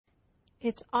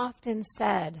It's often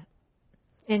said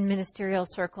in ministerial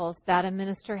circles that a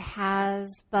minister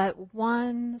has but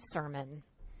one sermon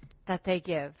that they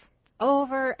give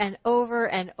over and over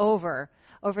and over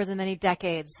the many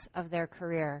decades of their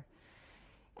career.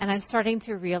 And I'm starting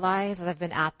to realize, as I've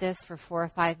been at this for 4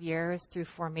 or 5 years through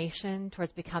formation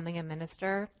towards becoming a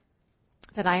minister,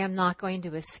 that I am not going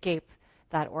to escape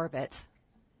that orbit.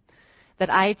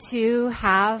 That I too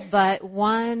have but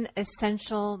one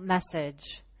essential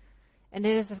message. And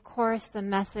it is, of course, the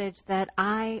message that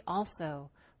I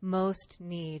also most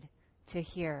need to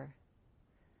hear.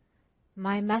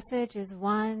 My message is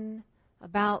one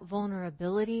about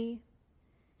vulnerability,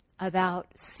 about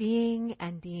seeing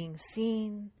and being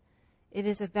seen. It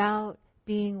is about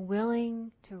being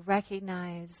willing to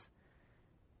recognize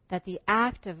that the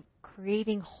act of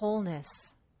creating wholeness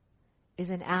is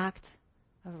an act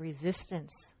of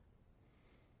resistance.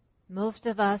 Most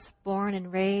of us born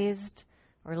and raised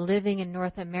or living in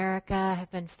North America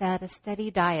have been fed a steady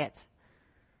diet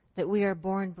that we are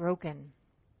born broken.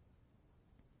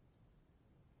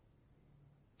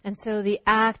 And so the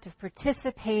act of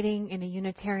participating in a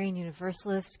Unitarian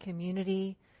Universalist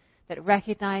community that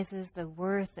recognizes the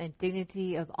worth and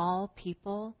dignity of all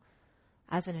people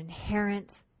as an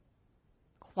inherent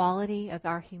quality of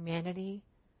our humanity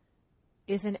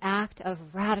is an act of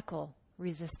radical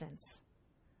resistance.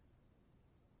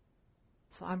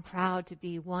 So I'm proud to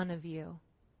be one of you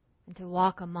and to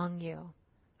walk among you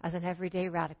as an everyday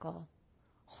radical,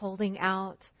 holding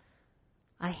out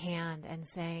a hand and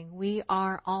saying, we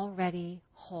are already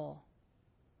whole.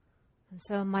 And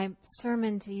so my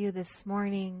sermon to you this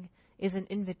morning is an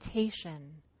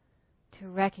invitation to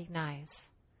recognize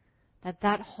that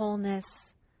that wholeness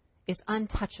is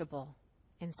untouchable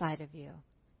inside of you.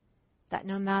 That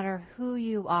no matter who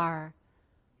you are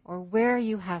or where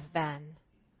you have been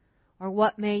or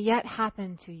what may yet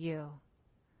happen to you,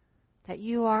 that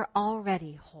you are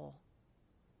already whole.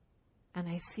 And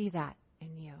I see that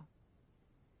in you.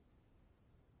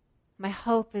 My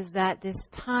hope is that this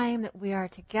time that we are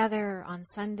together on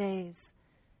Sundays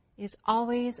is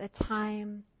always a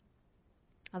time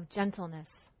of gentleness,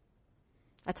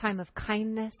 a time of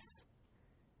kindness,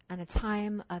 and a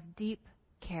time of deep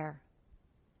care.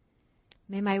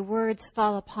 May my words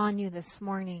fall upon you this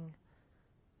morning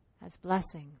as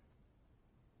blessing.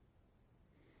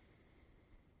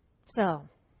 So,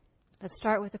 let's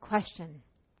start with a question.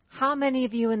 How many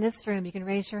of you in this room, you can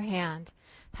raise your hand,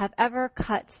 have ever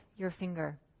cut your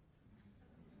finger?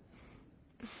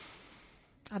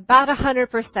 About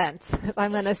 100%,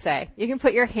 I'm going to say. You can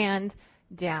put your hand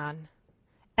down.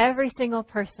 Every single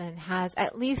person has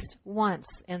at least once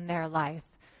in their life,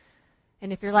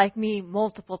 and if you're like me,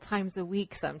 multiple times a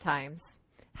week sometimes,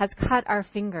 has cut our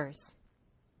fingers.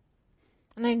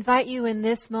 And I invite you in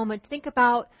this moment, think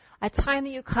about a time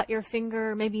that you cut your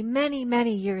finger maybe many,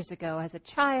 many years ago as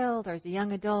a child or as a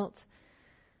young adult.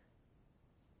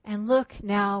 And look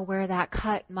now where that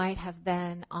cut might have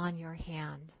been on your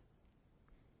hand.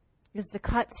 Is the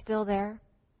cut still there?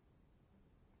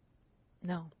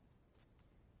 No.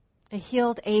 It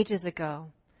healed ages ago.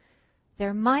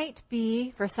 There might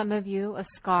be, for some of you, a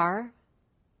scar.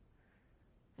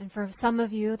 And for some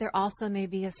of you, there also may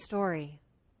be a story.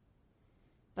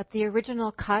 But the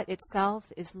original cut itself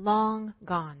is long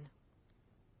gone.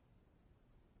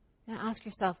 Now ask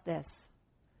yourself this.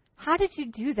 How did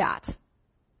you do that?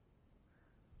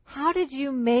 How did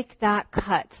you make that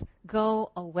cut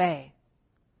go away?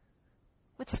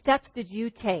 What steps did you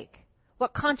take?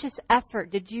 What conscious effort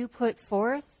did you put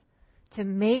forth to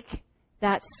make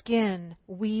that skin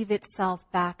weave itself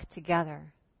back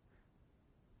together?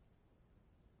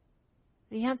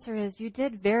 The answer is you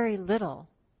did very little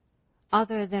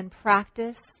other than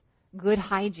practice good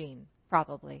hygiene,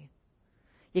 probably.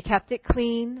 You kept it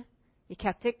clean, you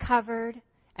kept it covered,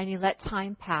 and you let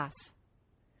time pass.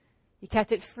 You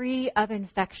kept it free of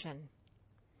infection.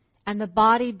 And the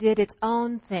body did its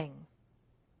own thing.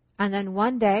 And then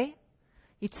one day,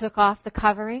 you took off the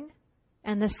covering,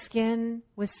 and the skin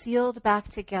was sealed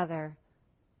back together.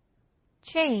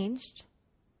 Changed,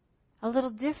 a little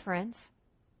different,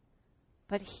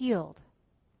 but healed.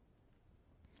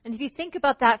 And if you think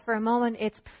about that for a moment,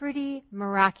 it's pretty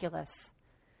miraculous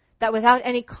that without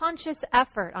any conscious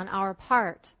effort on our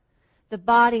part, the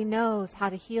body knows how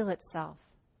to heal itself.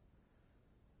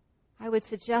 I would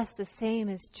suggest the same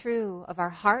is true of our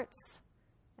hearts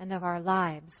and of our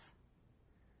lives.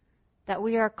 That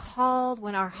we are called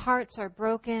when our hearts are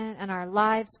broken and our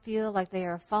lives feel like they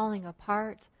are falling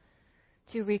apart,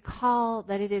 to recall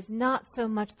that it is not so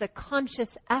much the conscious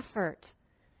effort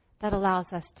that allows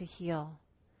us to heal,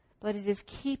 but it is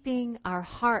keeping our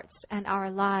hearts and our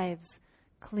lives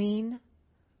clean,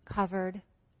 covered,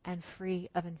 and free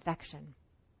of infection.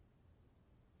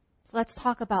 So let's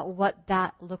talk about what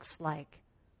that looks like,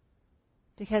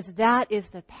 because that is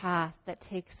the path that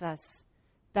takes us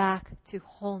back to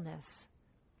wholeness.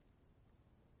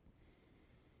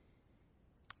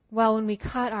 Well, when we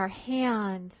cut our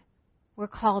hand, we're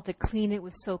called to clean it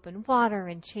with soap and water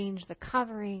and change the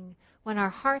covering. When our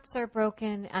hearts are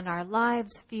broken and our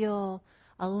lives feel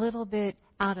a little bit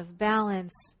out of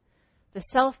balance, the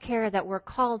self-care that we're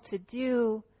called to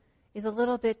do is a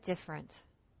little bit different.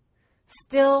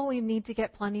 Still, we need to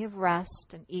get plenty of rest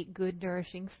and eat good,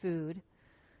 nourishing food,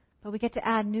 but we get to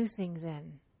add new things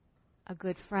in. A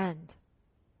good friend,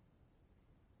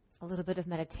 a little bit of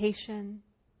meditation,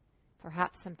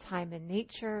 perhaps some time in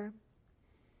nature.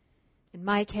 In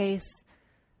my case,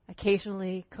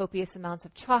 occasionally copious amounts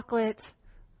of chocolate,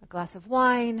 a glass of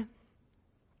wine,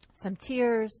 some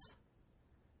tears,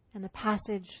 and the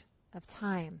passage of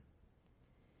time.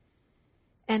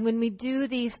 And when we do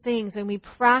these things, when we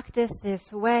practice this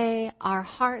way, our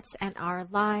hearts and our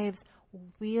lives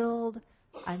wield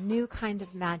a new kind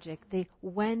of magic. They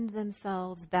wend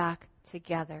themselves back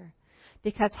together.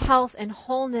 Because health and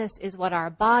wholeness is what our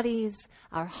bodies,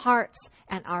 our hearts,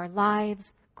 and our lives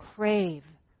crave.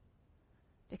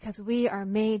 Because we are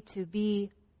made to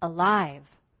be alive.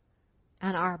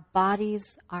 And our bodies,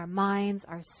 our minds,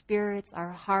 our spirits,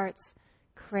 our hearts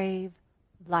crave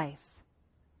life.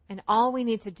 And all we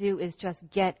need to do is just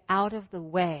get out of the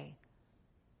way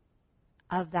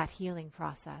of that healing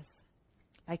process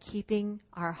by keeping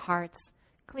our hearts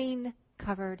clean,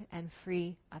 covered, and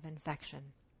free of infection.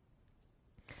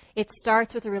 It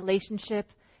starts with a relationship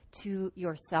to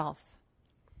yourself.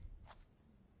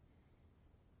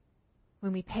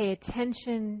 When we pay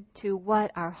attention to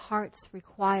what our hearts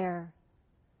require,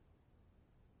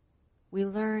 we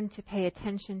learn to pay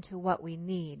attention to what we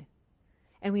need.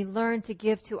 And we learn to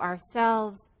give to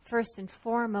ourselves, first and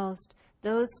foremost,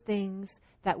 those things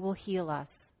that will heal us.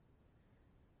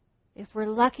 If we're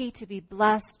lucky to be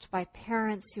blessed by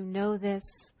parents who know this,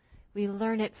 we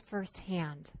learn it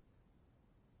firsthand.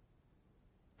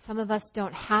 Some of us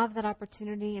don't have that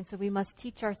opportunity, and so we must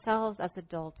teach ourselves as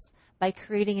adults by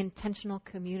creating intentional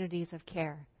communities of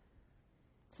care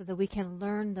so that we can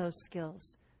learn those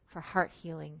skills for heart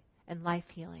healing and life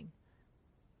healing.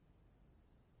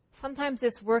 Sometimes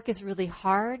this work is really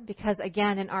hard because,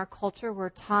 again, in our culture, we're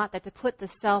taught that to put the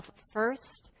self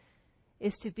first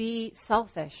is to be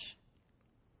selfish.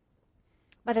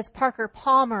 But as Parker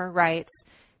Palmer writes,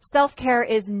 self-care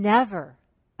is never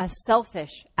a selfish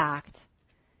act.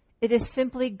 It is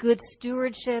simply good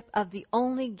stewardship of the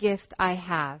only gift I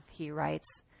have, he writes.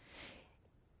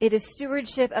 It is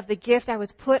stewardship of the gift I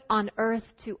was put on earth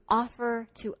to offer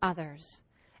to others.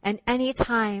 And any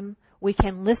time we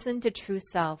can listen to true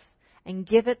self and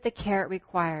give it the care it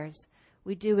requires,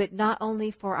 we do it not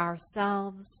only for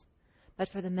ourselves, but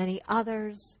for the many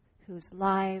others whose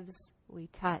lives we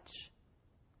touch.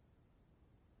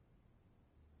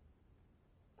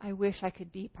 I wish I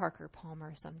could be Parker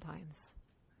Palmer sometimes.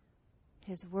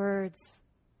 His words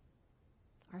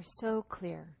are so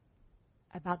clear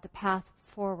about the path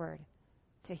forward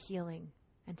to healing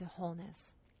and to wholeness.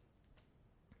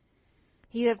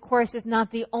 He, of course, is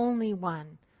not the only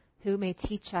one who may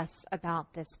teach us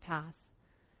about this path.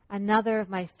 Another of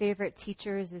my favorite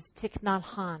teachers is Thich Nhat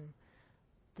Hanh,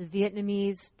 the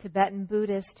Vietnamese Tibetan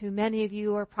Buddhist who many of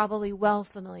you are probably well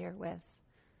familiar with.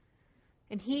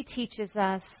 And he teaches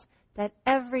us that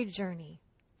every journey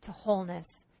to wholeness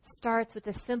starts with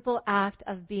the simple act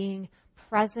of being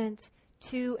present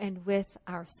to and with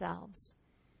ourselves.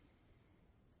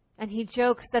 And he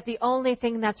jokes that the only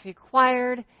thing that's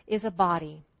required is a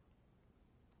body.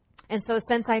 And so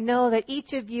since I know that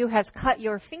each of you has cut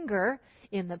your finger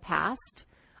in the past,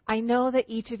 I know that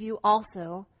each of you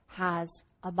also has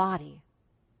a body.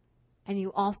 And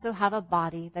you also have a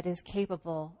body that is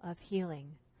capable of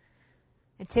healing.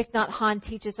 And Thich Nhat Hanh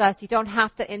teaches us you don't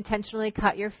have to intentionally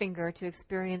cut your finger to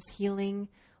experience healing,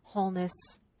 wholeness,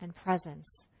 and presence.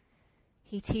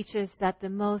 He teaches that the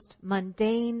most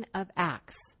mundane of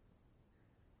acts,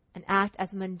 an act as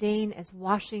mundane as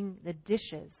washing the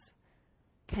dishes,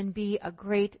 can be a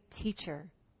great teacher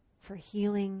for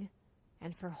healing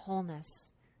and for wholeness.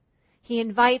 He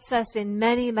invites us in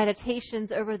many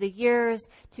meditations over the years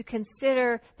to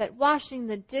consider that washing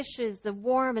the dishes, the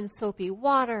warm and soapy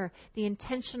water, the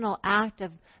intentional act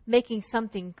of making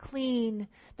something clean,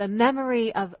 the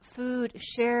memory of food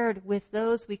shared with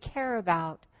those we care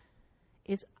about,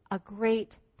 is a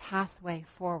great pathway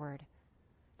forward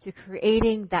to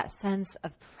creating that sense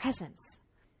of presence.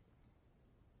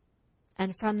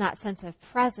 And from that sense of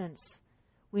presence,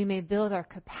 we may build our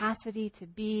capacity to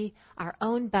be our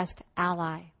own best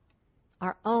ally,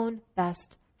 our own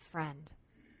best friend.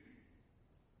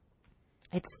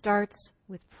 It starts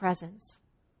with presence.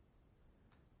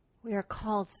 We are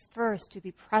called first to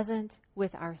be present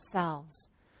with ourselves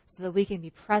so that we can be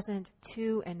present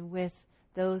to and with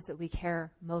those that we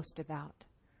care most about.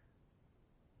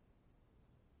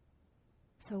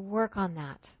 So work on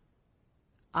that.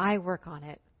 I work on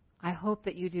it. I hope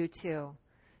that you do too.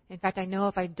 In fact, I know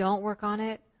if I don't work on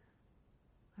it,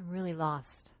 I'm really lost.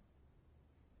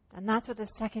 And that's where the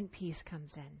second piece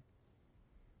comes in.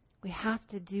 We have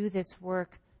to do this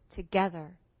work together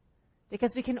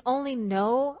because we can only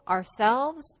know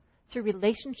ourselves through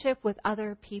relationship with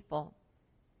other people.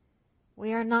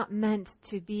 We are not meant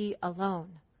to be alone,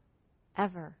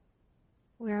 ever.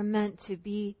 We are meant to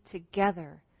be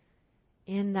together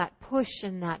in that push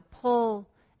and that pull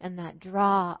and that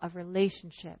draw of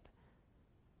relationship.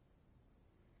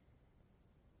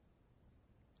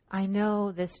 I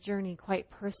know this journey quite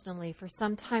personally. For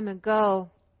some time ago,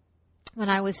 when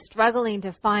I was struggling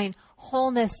to find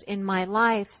wholeness in my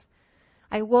life,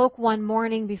 I woke one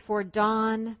morning before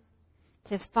dawn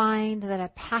to find that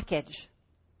a package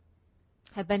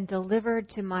had been delivered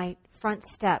to my front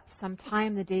step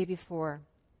sometime the day before.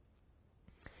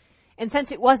 And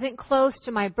since it wasn't close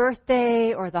to my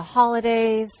birthday or the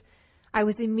holidays, I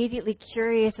was immediately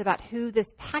curious about who this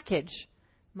package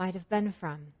might have been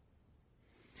from.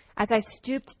 As I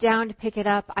stooped down to pick it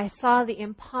up, I saw the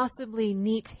impossibly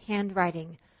neat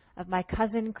handwriting of my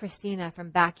cousin Christina from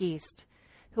back east,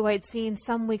 who I had seen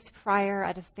some weeks prior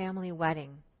at a family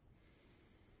wedding.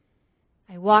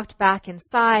 I walked back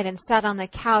inside and sat on the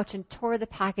couch and tore the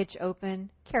package open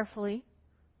carefully.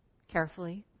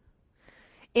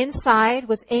 Inside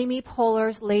was Amy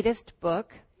Poehler's latest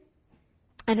book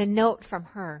and a note from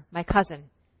her, my cousin.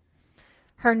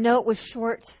 Her note was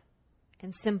short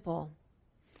and simple.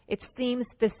 Its theme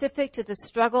specific to the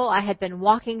struggle I had been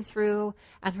walking through,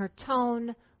 and her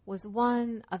tone was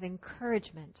one of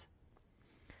encouragement.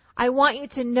 I want you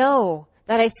to know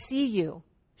that I see you,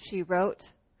 she wrote.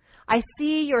 I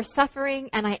see your suffering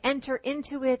and I enter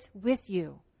into it with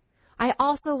you. I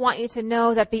also want you to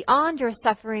know that beyond your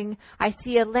suffering, I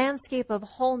see a landscape of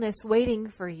wholeness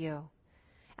waiting for you.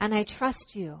 And I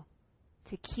trust you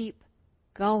to keep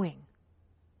going.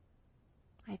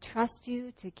 I trust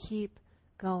you to keep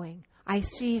going. I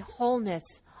see wholeness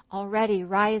already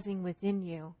rising within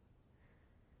you.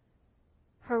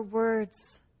 Her words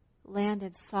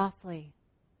landed softly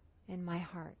in my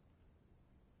heart.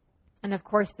 And of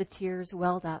course the tears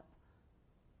welled up.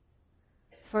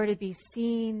 For to be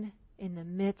seen in the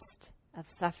midst of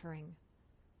suffering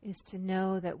is to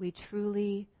know that we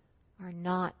truly are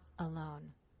not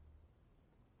alone.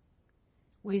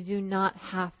 We do not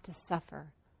have to suffer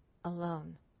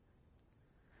alone.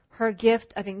 Her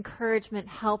gift of encouragement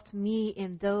helped me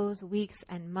in those weeks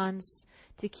and months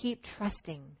to keep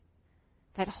trusting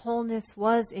that wholeness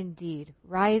was indeed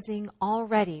rising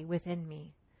already within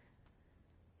me.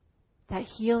 That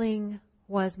healing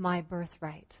was my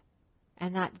birthright,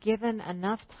 and that given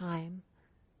enough time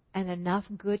and enough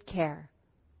good care,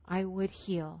 I would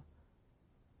heal.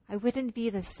 I wouldn't be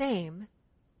the same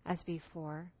as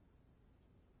before.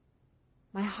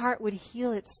 My heart would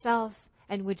heal itself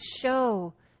and would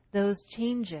show those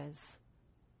changes,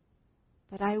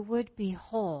 but I would be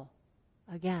whole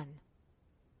again.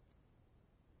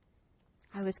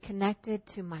 I was connected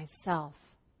to myself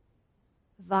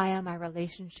via my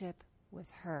relationship with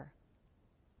her.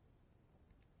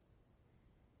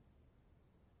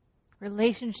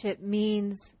 Relationship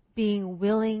means being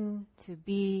willing to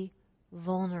be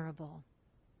vulnerable.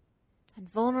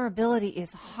 And vulnerability is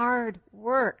hard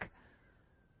work.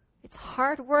 It's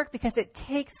hard work because it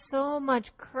takes so much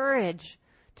courage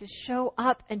to show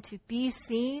up and to be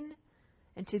seen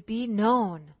and to be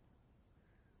known.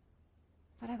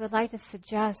 But I would like to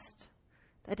suggest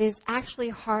that it is actually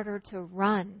harder to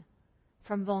run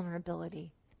from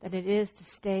vulnerability than it is to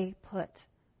stay put.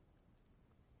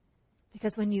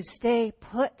 Because when you stay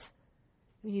put,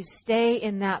 when you stay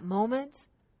in that moment,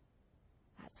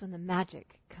 that's when the magic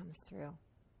comes through.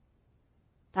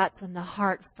 That's when the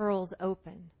heart furls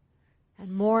open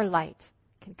and more light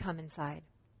can come inside.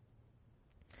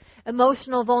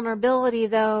 Emotional vulnerability,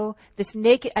 though, is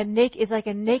like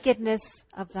a nakedness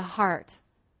of the heart.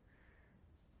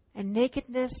 And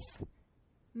nakedness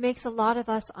makes a lot of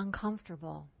us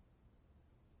uncomfortable.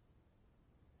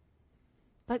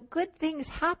 But good things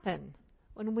happen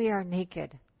when we are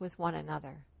naked with one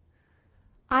another.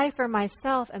 I, for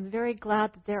myself, am very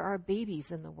glad that there are babies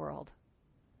in the world.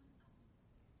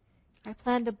 I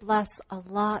plan to bless a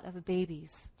lot of babies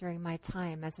during my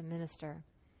time as a minister.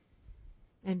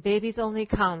 And babies only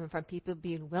come from people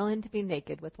being willing to be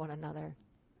naked with one another.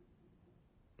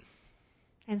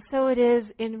 And so it is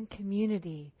in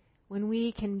community when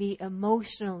we can be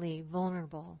emotionally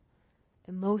vulnerable,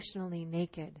 emotionally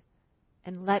naked,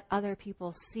 and let other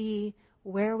people see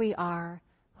where we are,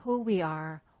 who we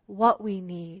are, what we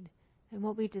need, and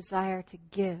what we desire to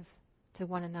give to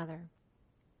one another.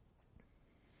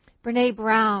 Brene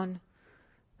Brown,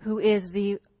 who is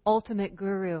the ultimate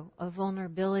guru of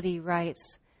vulnerability, writes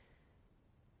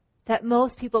that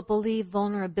most people believe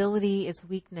vulnerability is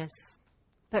weakness,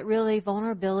 but really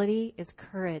vulnerability is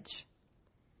courage.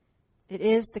 It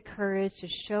is the courage to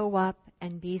show up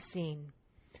and be seen,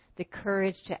 the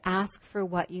courage to ask for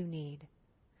what you need,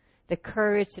 the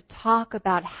courage to talk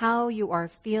about how you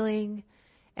are feeling,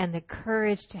 and the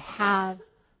courage to have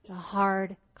the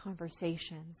hard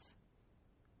conversations.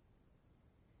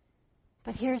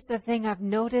 But here's the thing I've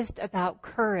noticed about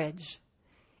courage.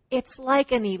 It's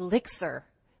like an elixir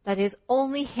that is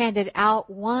only handed out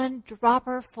one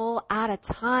dropper full at a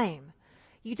time.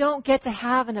 You don't get to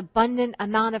have an abundant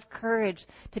amount of courage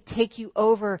to take you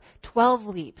over 12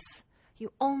 leaps.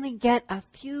 You only get a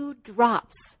few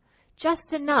drops,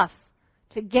 just enough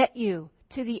to get you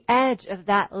to the edge of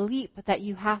that leap that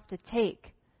you have to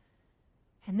take.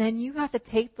 And then you have to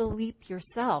take the leap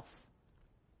yourself.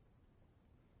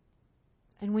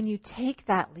 And when you take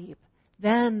that leap,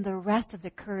 then the rest of the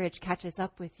courage catches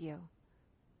up with you.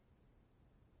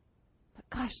 But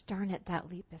gosh darn it, that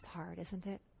leap is hard, isn't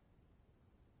it?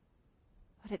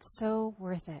 But it's so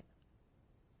worth it.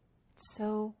 It's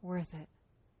so worth it.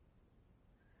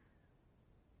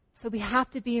 So we have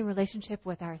to be in relationship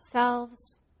with ourselves.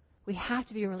 We have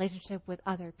to be in relationship with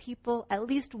other people, at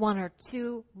least one or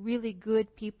two really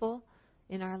good people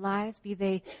in our lives, be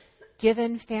they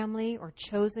given family or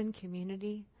chosen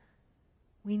community.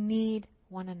 We need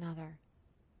one another.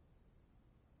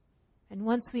 And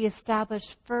once we establish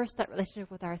first that relationship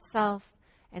with ourselves,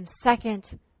 and second,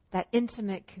 that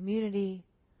intimate community,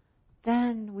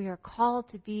 then we are called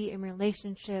to be in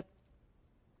relationship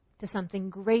to something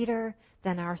greater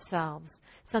than ourselves,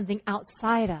 something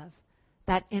outside of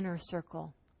that inner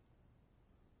circle.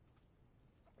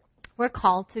 We're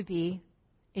called to be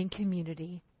in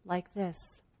community like this.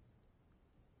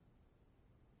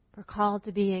 We're called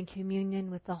to be in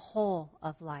communion with the whole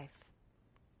of life.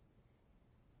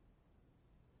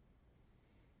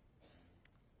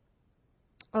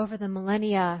 Over the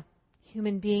millennia,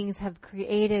 human beings have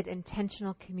created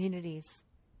intentional communities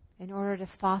in order to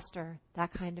foster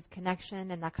that kind of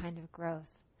connection and that kind of growth.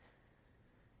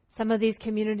 Some of these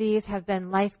communities have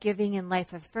been life-giving and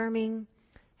life-affirming,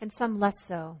 and some less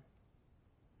so.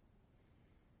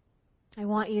 I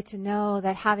want you to know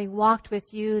that having walked with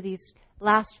you these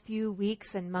last few weeks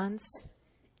and months,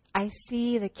 I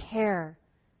see the care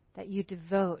that you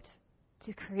devote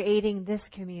to creating this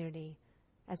community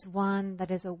as one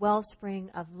that is a wellspring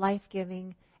of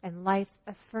life-giving and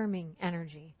life-affirming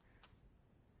energy.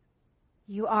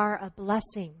 You are a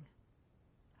blessing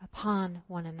upon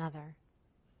one another,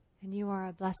 and you are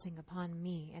a blessing upon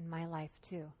me and my life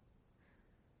too.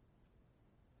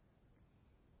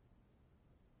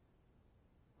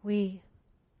 We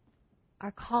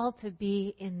are called to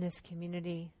be in this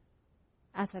community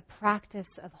as a practice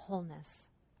of wholeness,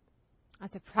 as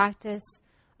a practice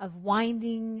of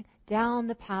winding down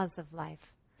the paths of life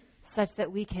such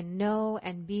that we can know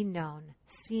and be known,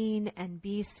 seen and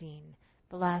be seen,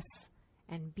 bless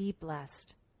and be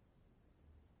blessed.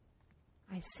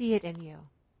 I see it in you.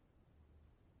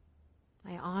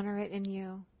 I honor it in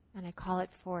you, and I call it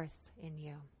forth in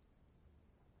you.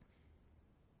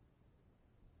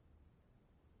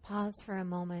 Pause for a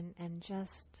moment and just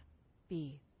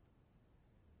be.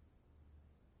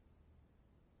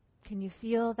 Can you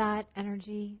feel that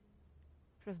energy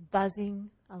sort of buzzing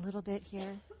a little bit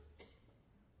here?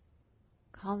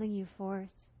 Calling you forth,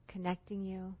 connecting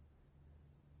you,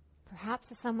 perhaps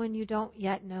to someone you don't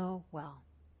yet know well.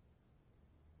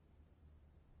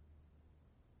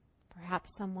 Perhaps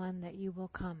someone that you will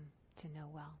come to know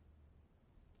well.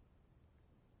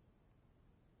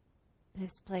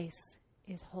 This place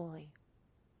is holy,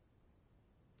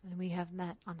 and we have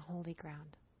met on holy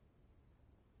ground.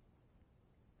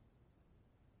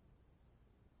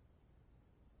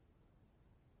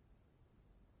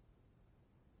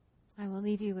 I will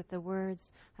leave you with the words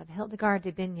of Hildegard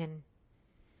de Bingen,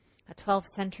 a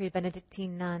 12th century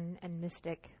Benedictine nun and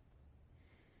mystic,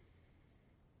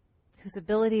 whose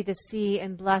ability to see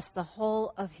and bless the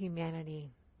whole of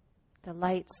humanity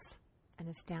delights and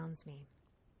astounds me.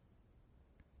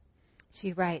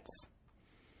 She writes,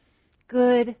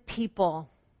 Good people.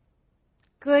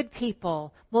 Good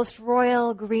people, most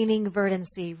royal greening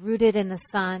verdancy, rooted in the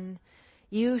sun,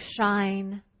 you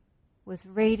shine with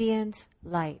radiant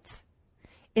light.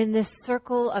 In this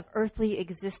circle of earthly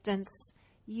existence,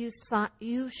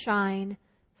 you shine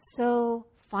so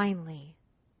finely.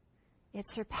 It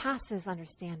surpasses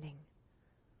understanding.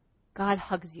 God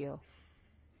hugs you.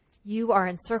 You are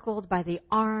encircled by the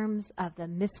arms of the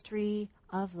mystery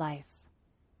of life.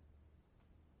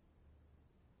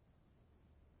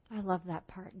 I love that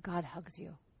part. God hugs you.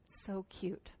 So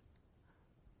cute.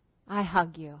 I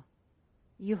hug you.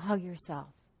 You hug yourself.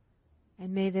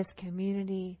 And may this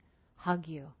community hug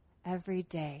you every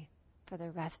day for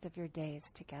the rest of your days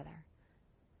together.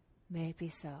 May it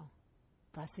be so.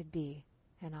 Blessed be,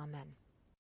 and amen.